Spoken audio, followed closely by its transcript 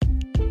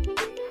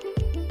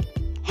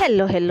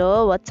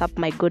Hello, what's up,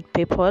 my good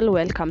people?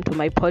 Welcome to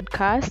my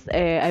podcast.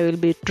 I will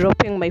be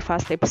dropping my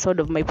first episode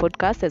of my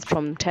podcast. It's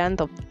from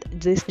 10th of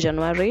this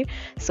January.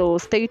 So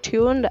stay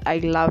tuned. I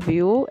love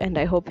you and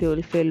I hope you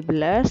will feel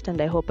blessed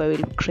and I hope I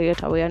will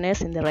create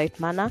awareness in the right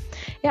manner.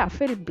 Yeah,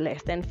 feel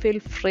blessed and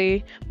feel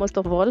free. Most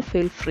of all,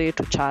 feel free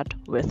to chat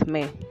with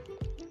me.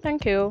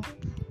 Thank you.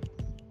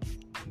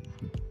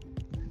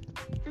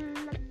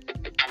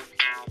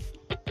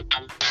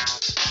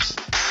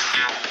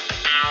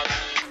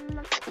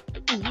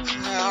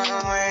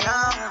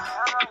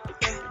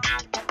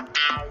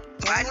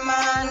 Bad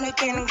man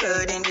looking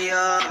good in the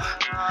air.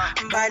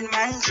 Bad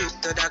man drip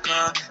to the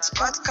car.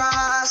 Spot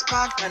car,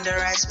 spot on the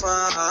right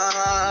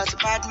spot.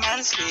 Bad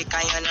man slick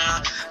and you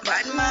know.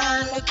 Bad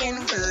man looking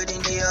good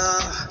in the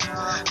air.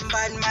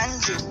 Bad man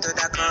drip to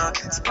the car.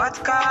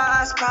 Spot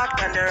car,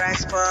 spot on the right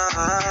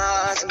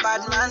spot.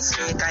 Bad man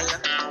slick and you.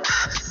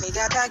 Me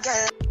got a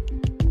girl.